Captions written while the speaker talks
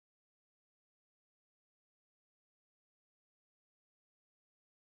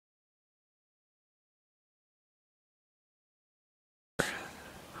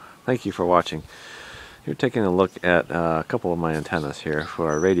Thank you for watching. You're taking a look at a couple of my antennas here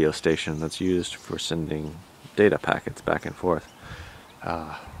for a radio station that's used for sending data packets back and forth.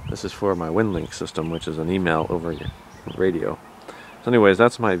 This is for my Winlink system, which is an email over radio. So anyways,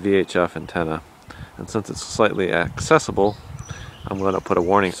 that's my VHF antenna, and since it's slightly accessible, I'm going to put a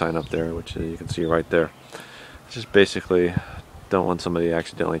warning sign up there, which you can see right there. Just basically don't want somebody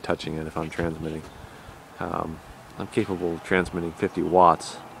accidentally touching it if I'm transmitting. I'm capable of transmitting 50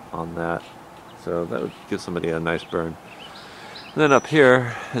 watts on that, so that would give somebody a nice burn. And then up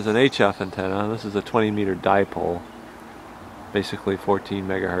here is an HF antenna. This is a 20-meter dipole, basically 14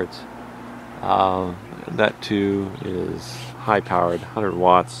 megahertz. That too is high-powered, 100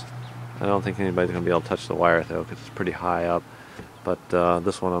 watts. I don't think anybody's going to be able to touch the wire though, because it's pretty high up. But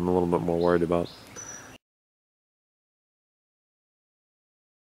this one I'm a little bit more worried about.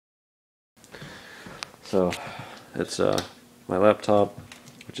 So it's my laptop,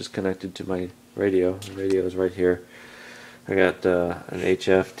 which is connected to my radio. The radio is right here. I got an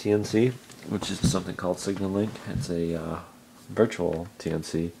HF TNC, which is something called Signal Link. It's a virtual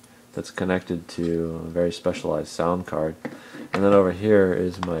TNC that's connected to a very specialized sound card. And then over here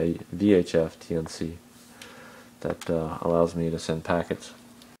is my VHF TNC that allows me to send packets.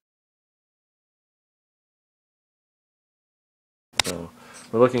 So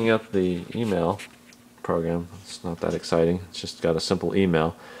we're looking up the email program. It's not that exciting. It's just got a simple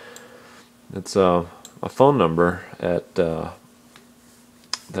email. It's a phone number at that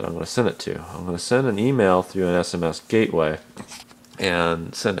I'm going to send it to. I'm going to send an email through an SMS gateway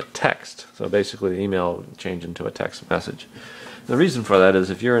and send a text. So basically the email will change into a text message. The reason for that is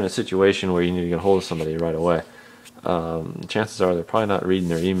if you're in a situation where you need to get hold of somebody right away, chances are they're probably not reading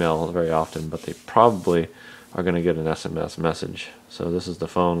their email very often, but they probably are going to get an SMS message. So this is the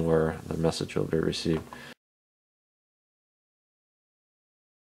phone where the message will be received.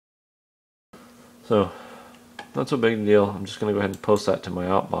 So not so big a deal. I'm just going to go ahead and post that to my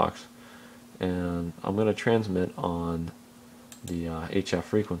outbox, and I'm going to transmit on the HF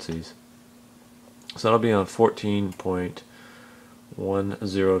frequencies. So that'll be on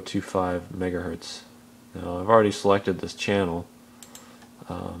 14.1025 megahertz. Now I've already selected this channel,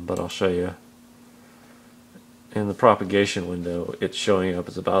 but I'll show you. In the propagation window, it's showing up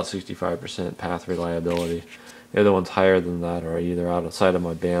as about 65% path reliability. The other ones higher than that are either outside of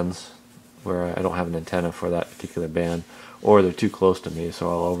my bands, where I don't have an antenna for that particular band, or they're too close to me, so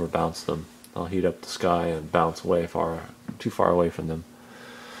I'll overbounce them. I'll heat up the sky and bounce way too far away from them.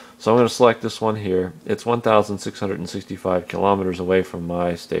 So I'm going to select this one here. It's 1,665 kilometers away from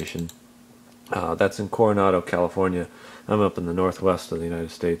my station. That's in Coronado, California. I'm up in the northwest of the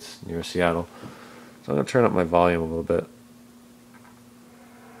United States, near Seattle. So I'm going to turn up my volume a little bit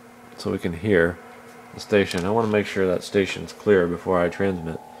so we can hear the station. I want to make sure that station's clear before I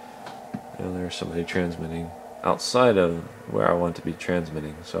transmit. And there's somebody transmitting outside of where I want to be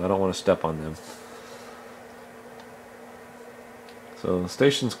transmitting, so I don't want to step on them. So the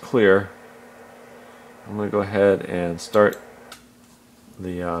station's clear. I'm going to go ahead and start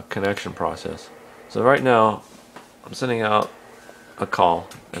the connection process. So right now I'm sending out a call,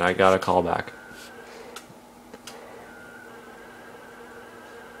 and I got a call back.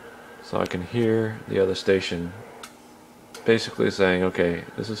 So I can hear the other station basically saying, okay,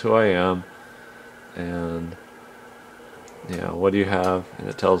 this is who I am, and what do you have? And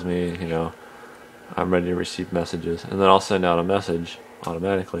it tells me, I'm ready to receive messages, and then I'll send out a message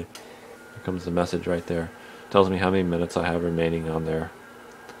automatically. Here comes the message right there. It tells me how many minutes I have remaining on there.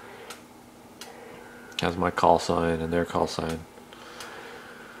 It has my call sign and their call sign.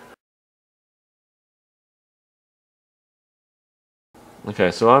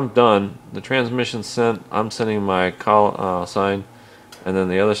 Okay, so I'm done. The transmission's sent. I'm sending my call sign, and then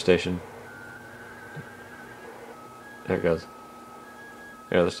the other station. There it goes.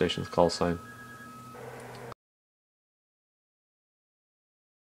 The other station's call sign.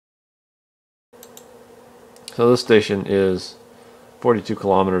 So this station is 42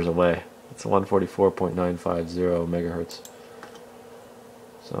 kilometers away. It's 144.950 megahertz.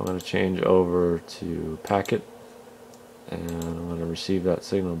 So I'm going to change over to packet, and I'm going to receive that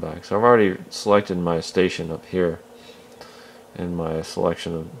signal back. So I've already selected my station up here in my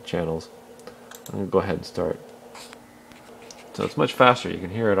selection of channels. I'm going to go ahead and start. So it's much faster. You can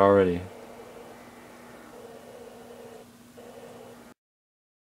hear it already.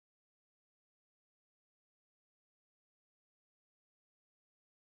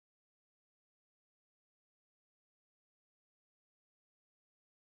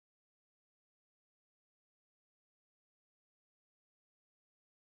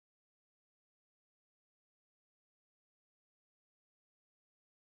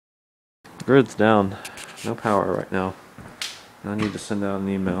 grid's down. No power right now. I need to send out an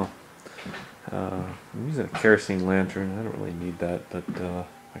email. I'm using a kerosene lantern. I don't really need that, but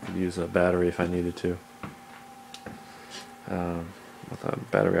I could use a battery if I needed to. With a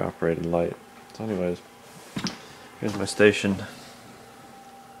battery operated light. So anyways, here's my station.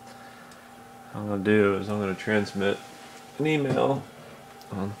 What I'm going to do is I'm going to transmit an email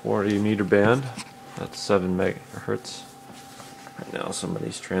on 40 meter band. That's 7 megahertz. Right now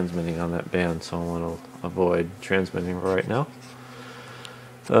somebody's transmitting on that band, so I want to avoid transmitting right now.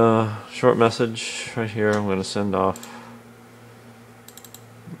 Short message right here. I'm going to send off.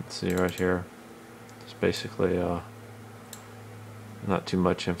 Let's see right here. It's basically not too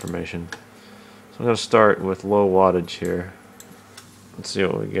much information. So I'm going to start with low wattage here. Let's see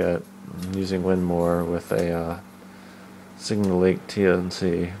what we get. I'm using Winmore with a Signal Link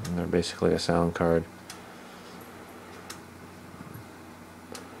TNC, and they're basically a sound card.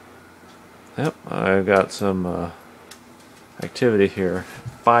 Yep, I've got some activity here.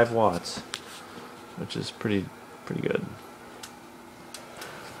 5 watts, which is pretty good.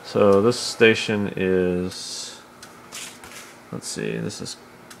 So this station is, let's see, this is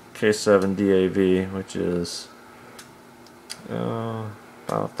K7 DAV, which is about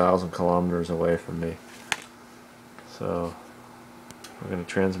 1,000 kilometers away from me. So we're going to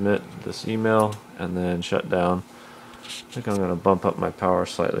transmit this email and then shut down. I think I'm going to bump up my power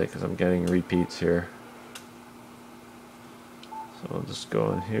slightly because I'm getting repeats here. So I'll just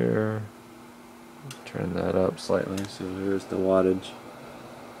go in here, turn that up slightly. So here's the wattage.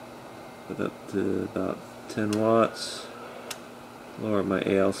 Put up to about 10 watts. Lower my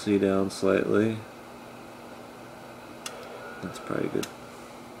ALC down slightly. That's probably good.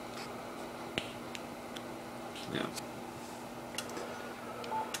 Yeah.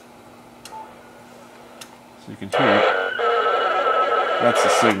 So you can hear it. That's the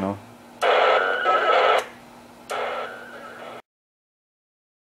signal.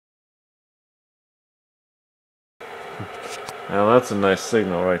 Now that's a nice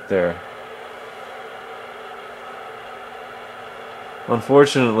signal right there.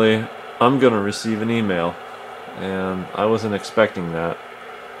 Unfortunately, I'm going to receive an email, and I wasn't expecting that.